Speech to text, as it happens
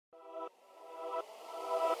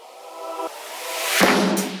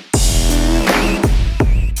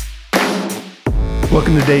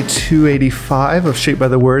Welcome to day 285 of Shaped by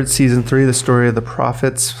the Word, Season 3, The Story of the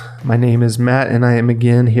Prophets. My name is Matt, and I am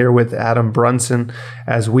again here with Adam Brunson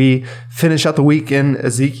as we finish out the week in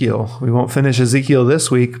Ezekiel. We won't finish Ezekiel this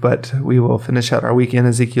week, but we will finish out our week in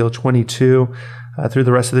Ezekiel 22 through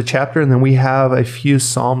the rest of the chapter, and then we have a few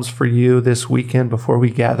Psalms for you this weekend before we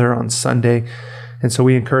gather on Sunday. And so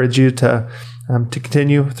we encourage you to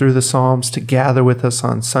continue through the Psalms, to gather with us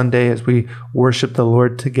on Sunday as we worship the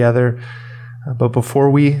Lord together. But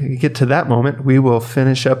before we get to that moment, we will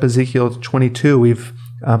finish up Ezekiel 22. We've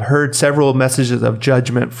heard several messages of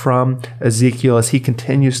judgment from Ezekiel as he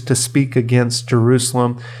continues to speak against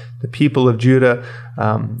Jerusalem. The people of Judah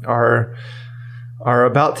are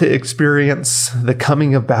about to experience the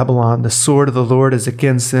coming of Babylon. The sword of the Lord is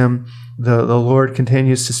against them. The Lord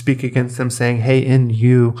continues to speak against them, saying, hey, in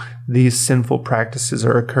you, these sinful practices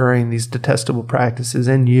are occurring, these detestable practices.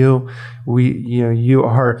 In you, you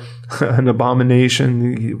are an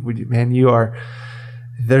abomination.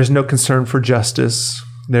 There's no concern for justice.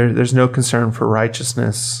 There's no concern for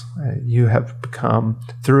righteousness. You have become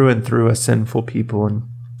through and through a sinful people. And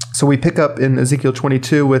so we pick up in Ezekiel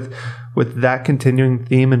 22 with that continuing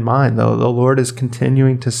theme in mind. Though the Lord is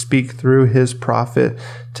continuing to speak through his prophet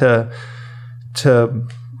to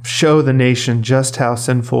show the nation just how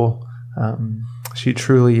sinful she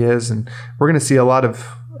truly is. And we're going to see a lot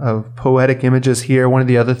of poetic images here. One of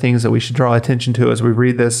the other things that we should draw attention to as we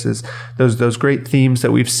read this is those great themes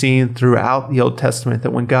that we've seen throughout the Old Testament,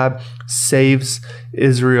 that when God saves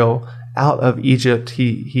Israel out of Egypt,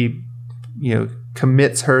 he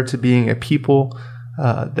commits her to being a people,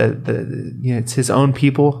 it's his own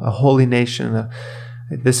people, a holy nation.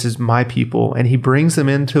 This is my people. And he brings them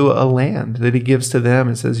into a land that he gives to them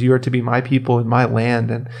and says, you are to be my people in my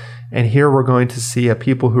land. And here we're going to see a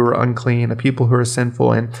people who are unclean, a people who are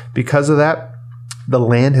sinful. And because of that, the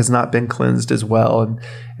land has not been cleansed as well.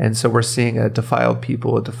 And so we're seeing a defiled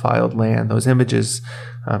people, a defiled land. Those images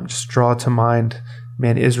just draw to mind,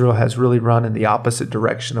 man, Israel has really run in the opposite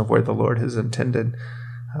direction of where the Lord has intended.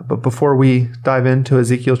 But before we dive into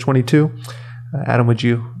Ezekiel 22, Adam, would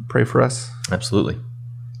you pray for us? Absolutely.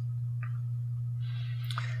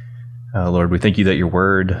 Lord, we thank you that your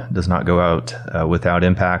word does not go out without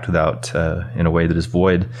impact, without in a way that is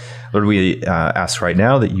void. Lord, we ask right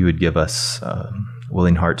now that you would give us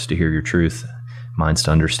willing hearts to hear your truth, minds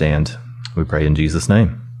to understand. We pray in Jesus'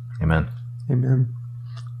 name. Amen. Amen.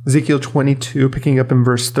 Ezekiel 22, picking up in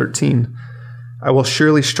verse 13. I will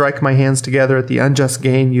surely strike my hands together at the unjust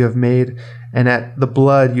gain you have made and at the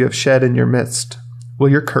blood you have shed in your midst. Will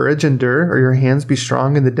your courage endure, or your hands be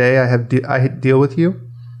strong in the day I deal with you?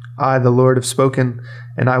 I, the Lord, have spoken,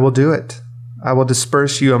 and I will do it. I will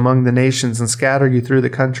disperse you among the nations and scatter you through the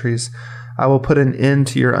countries. I will put an end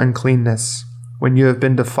to your uncleanness. When you have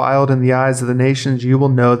been defiled in the eyes of the nations, you will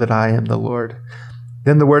know that I am the Lord.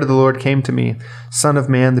 Then the word of the Lord came to me, Son of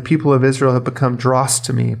man, the people of Israel have become dross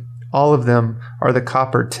to me. All of them are the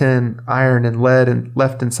copper, tin, iron, and lead and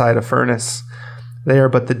left inside a furnace. They are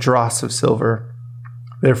but the dross of silver.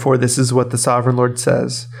 Therefore, this is what the sovereign Lord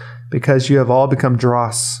says. Because you have all become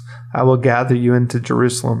dross, I will gather you into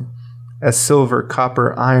Jerusalem. As silver,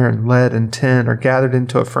 copper, iron, lead, and tin are gathered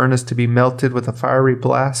into a furnace to be melted with a fiery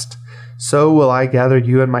blast, so will I gather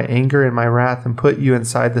you in my anger and my wrath and put you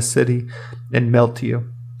inside the city and melt you.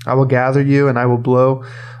 I will gather you and I will blow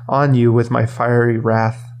on you with my fiery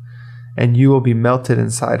wrath, and you will be melted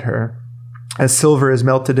inside her. As silver is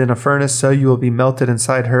melted in a furnace, so you will be melted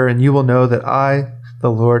inside her, and you will know that I,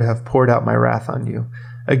 the Lord, have poured out my wrath on you.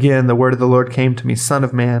 Again, the word of the Lord came to me, Son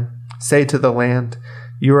of man, say to the land,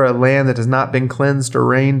 you are a land that has not been cleansed or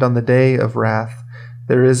rained on the day of wrath.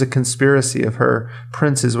 There is a conspiracy of her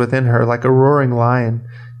princes within her, like a roaring lion,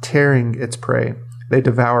 tearing its prey. They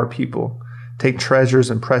devour people, take treasures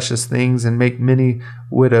and precious things, and make many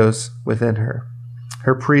widows within her.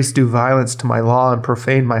 Her priests do violence to my law and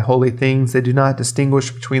profane my holy things. They do not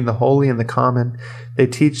distinguish between the holy and the common. They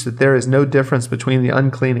teach that there is no difference between the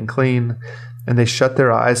unclean and clean, and they shut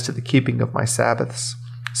their eyes to the keeping of my Sabbaths,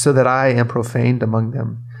 so that I am profaned among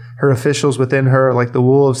them. Her officials within her are like the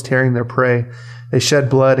wolves tearing their prey. They shed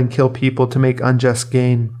blood and kill people to make unjust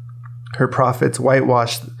gain. Her prophets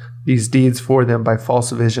whitewash these deeds for them by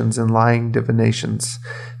false visions and lying divinations.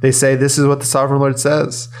 They say, this is what the sovereign Lord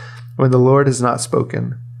says, when the Lord has not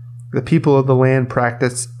spoken. The people of the land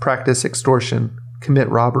practice extortion, commit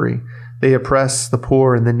robbery. They oppress the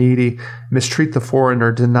poor and the needy, mistreat the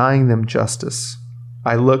foreigner, denying them justice.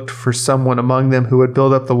 I looked for someone among them who would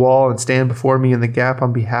build up the wall and stand before me in the gap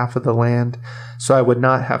on behalf of the land, so I would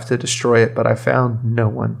not have to destroy it, but I found no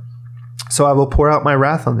one. So I will pour out my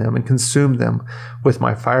wrath on them and consume them with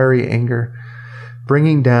my fiery anger.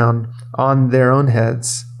 bringing down on their own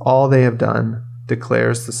heads all they have done,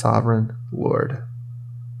 declares the sovereign Lord.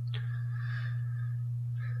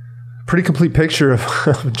 Pretty complete picture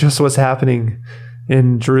of just what's happening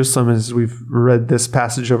in Jerusalem as we've read this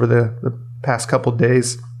passage over the past couple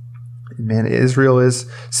days. Man, Israel is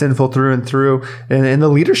sinful through and through, and the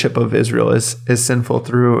leadership of Israel is sinful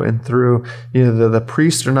through and through. The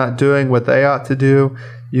priests are not doing what they ought to do.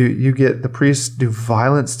 You get the priests do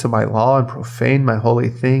violence to my law and profane my holy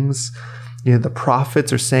things. The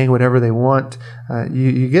prophets are saying whatever they want.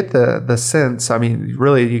 You get the sense. I mean,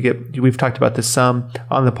 really, we've talked about this some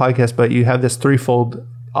on the podcast, but you have this threefold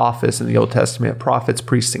office in the Old Testament: prophets,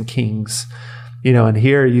 priests, and kings. And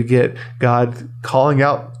here you get God calling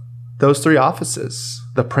out those three offices.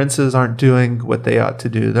 The princes aren't doing what they ought to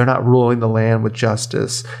do. They're not ruling the land with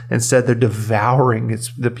justice. Instead, they're devouring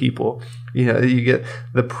the people. You get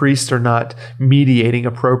the priests are not mediating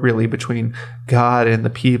appropriately between God and the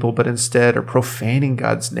people, but instead are profaning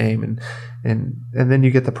God's name. And then you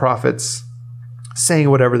get the prophets saying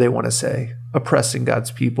whatever they want to say, oppressing God's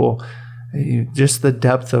people. Just the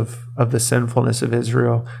depth of the sinfulness of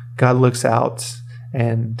Israel. God looks out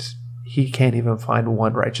and he can't even find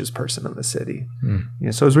one righteous person in the city.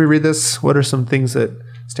 So as we read this, what are some things that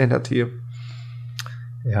stand out to you?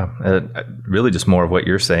 Yeah, really just more of what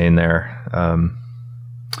you're saying there.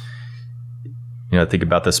 Think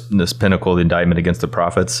about this pinnacle, the indictment against the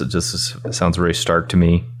prophets. It sounds very stark to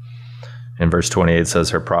me. In verse 28, it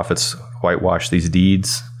says, her prophets whitewash these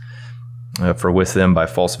deeds, for with them by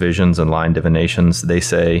false visions and lying divinations, they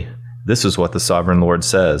say, this is what the sovereign Lord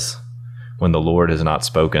says, when the Lord has not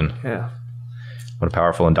spoken. Yeah. What a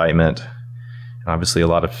powerful indictment. And obviously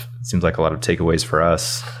it seems like a lot of takeaways for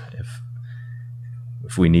us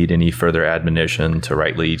if we need any further admonition to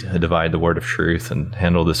rightly divide the word of truth and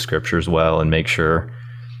handle the scriptures well and make sure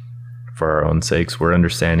for our own sakes we're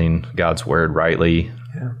understanding God's word rightly.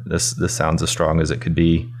 Yeah. This sounds as strong as it could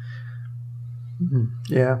be. Mm-hmm.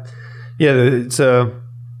 Yeah. It's in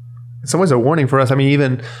some ways a warning for us. I mean,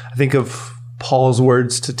 even I think of Paul's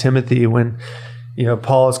words to Timothy when,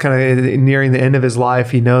 Paul is kind of nearing the end of his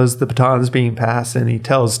life. He knows the baton is being passed, and he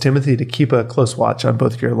tells Timothy to keep a close watch on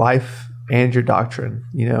both your life and your doctrine,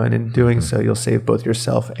 and in doing so, you'll save both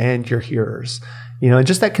yourself and your hearers. And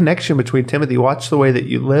just that connection between Timothy, watch the way that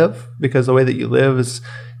you live, because the way that you live is,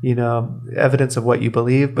 evidence of what you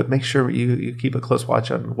believe, but make sure you keep a close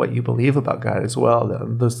watch on what you believe about God as well,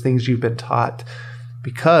 those things you've been taught,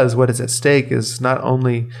 because what is at stake is not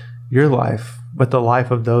only your life, but the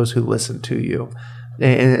life of those who listen to you.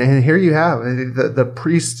 And here you have the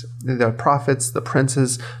priests, the prophets, the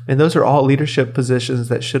princes, and those are all leadership positions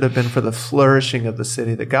that should have been for the flourishing of the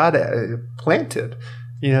city that God planted,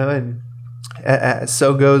 and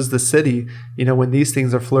so goes the city, when these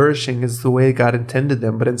things are flourishing is the way God intended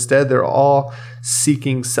them. But instead, they're all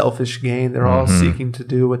seeking selfish gain. They're all seeking to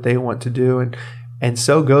do what they want to do. And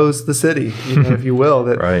so goes the city, if you will,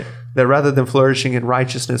 that right. That rather than flourishing in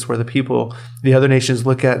righteousness where the other nations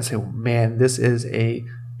look at and say, man, this is a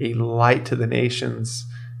light to the nations,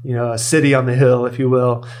 a city on the hill, if you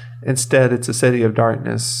will. Instead, it's a city of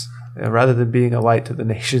darkness. Rather than being a light to the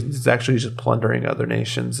nations, it's actually just plundering other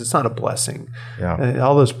nations. It's not a blessing. Yeah.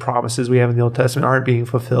 All those promises we have in the Old Testament aren't being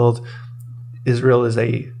fulfilled. Israel is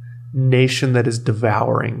a nation that is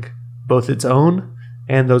devouring both its own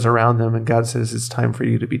and those around them. And God says it's time for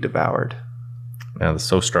you to be devoured. Yeah, that's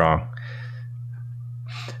so strong.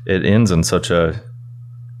 It ends in such a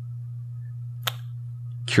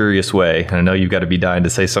curious way. And I know you've got to be dying to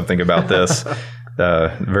say something about this.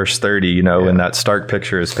 Verse 30, when that stark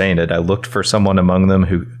picture is painted, I looked for someone among them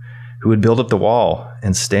who would build up the wall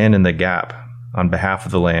and stand in the gap on behalf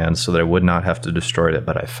of the land so that I would not have to destroy it,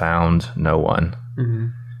 but I found no one. Mm-hmm.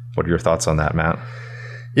 What are your thoughts on that, Matt?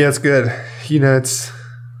 Yeah, it's good.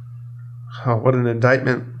 What an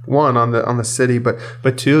indictment. One, on the city, but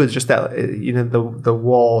two, is just that, the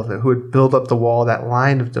wall, who would build up the wall, that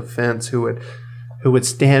line of defense, who would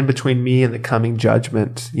stand between me and the coming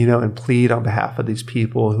judgment, and plead on behalf of these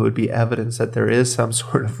people, who would be evidence that there is some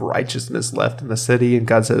sort of righteousness left in the city. And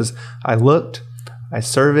God says, I looked, I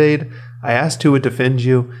surveyed, I asked who would defend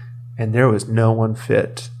you, and there was no one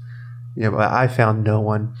fit. But I found no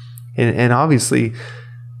one. And obviously,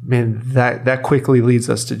 man, that quickly leads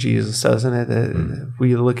us to Jesus, doesn't it?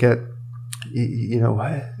 We look at,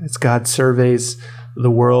 it's God surveys the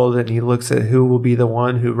world, and he looks at who will be the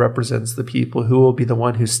one who represents the people, who will be the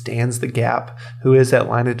one who stands the gap, who is that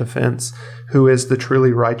line of defense, who is the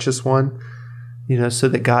truly righteous one, so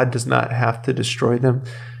that God does not have to destroy them.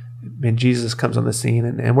 And Jesus comes on the scene,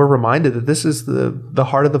 and we're reminded that this is the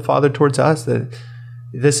heart of the Father towards us, that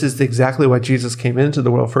This is exactly why Jesus came into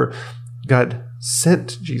the world. For God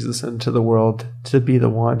sent Jesus into the world to be the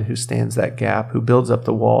one who stands that gap, who builds up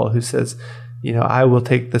the wall, who says, I will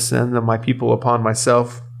take the sin of my people upon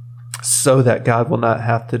myself so that God will not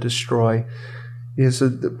have to destroy. So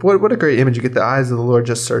what a great image. You get the eyes of the Lord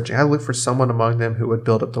just searching. I look for someone among them who would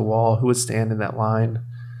build up the wall, who would stand in that line,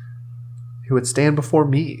 who would stand before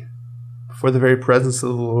me, before the very presence of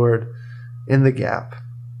the Lord in the gap.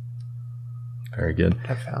 Very good.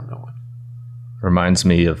 I found no one. Reminds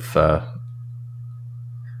me of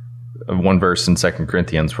one verse in 2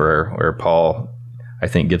 Corinthians where Paul, I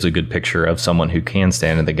think, gives a good picture of someone who can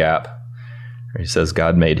stand in the gap. He says,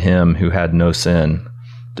 God made him who had no sin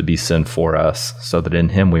to be sin for us, so that in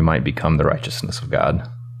him we might become the righteousness of God.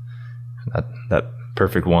 That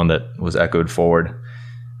perfect one that was echoed forward.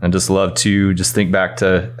 I just love to just think back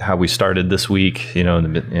to how we started this week,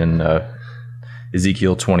 in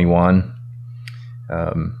Ezekiel 21,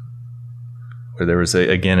 where there was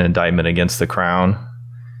again an indictment against the crown.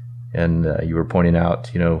 And you were pointing out,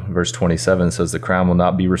 verse 27 says, the crown will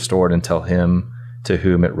not be restored until him to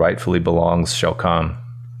whom it rightfully belongs shall come.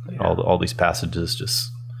 Yeah. All these passages just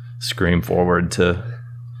scream forward to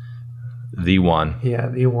the one. Yeah,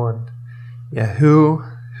 the one. Yeah, who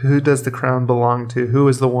does the crown belong to? Who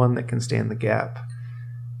is the one that can stand the gap?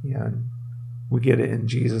 Yeah, we get it in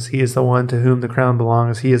Jesus. He is the one to whom the crown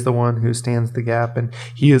belongs. He is the one who stands the gap, and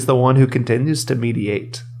he is the one who continues to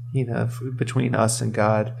mediate, between us and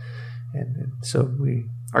God. And so we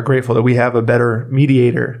are grateful that we have a better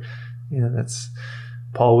mediator. That's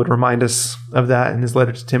Paul would remind us of that in his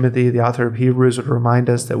letter to Timothy. The author of Hebrews would remind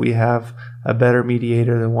us that we have a better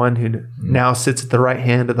mediator, the one who now sits at the right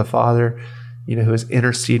hand of the Father, who is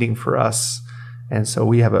interceding for us. And so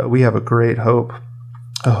we have a great hope,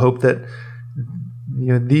 a hope that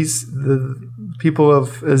the people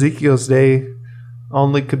of Ezekiel's day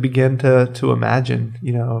only could begin to imagine,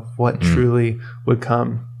 of what truly would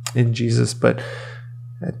come in Jesus. But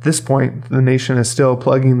at this point, the nation is still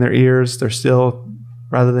plugging their ears. They're still,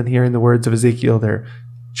 rather than hearing the words of Ezekiel, they're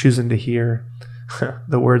choosing to hear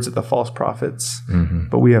the words of the false prophets. Mm-hmm.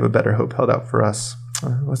 But we have a better hope held out for us.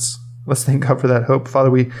 Let's thank God for that hope.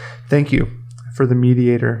 Father, we thank you for the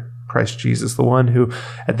mediator, Christ Jesus, the one who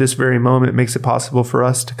at this very moment makes it possible for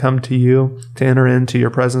us to come to you, to enter into your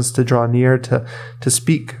presence, to draw near, to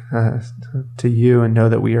speak to you and know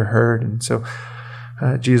that we are heard. And so,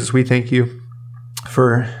 Jesus, we thank you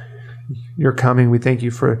for your coming. We thank you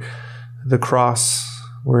for the cross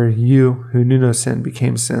where you, who knew no sin,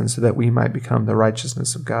 became sin so that we might become the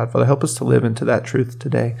righteousness of God. Father, help us to live into that truth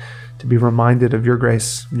today, to be reminded of your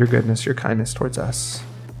grace, your goodness, your kindness towards us.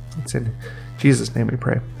 It's in Jesus' name we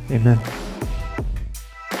pray. Amen.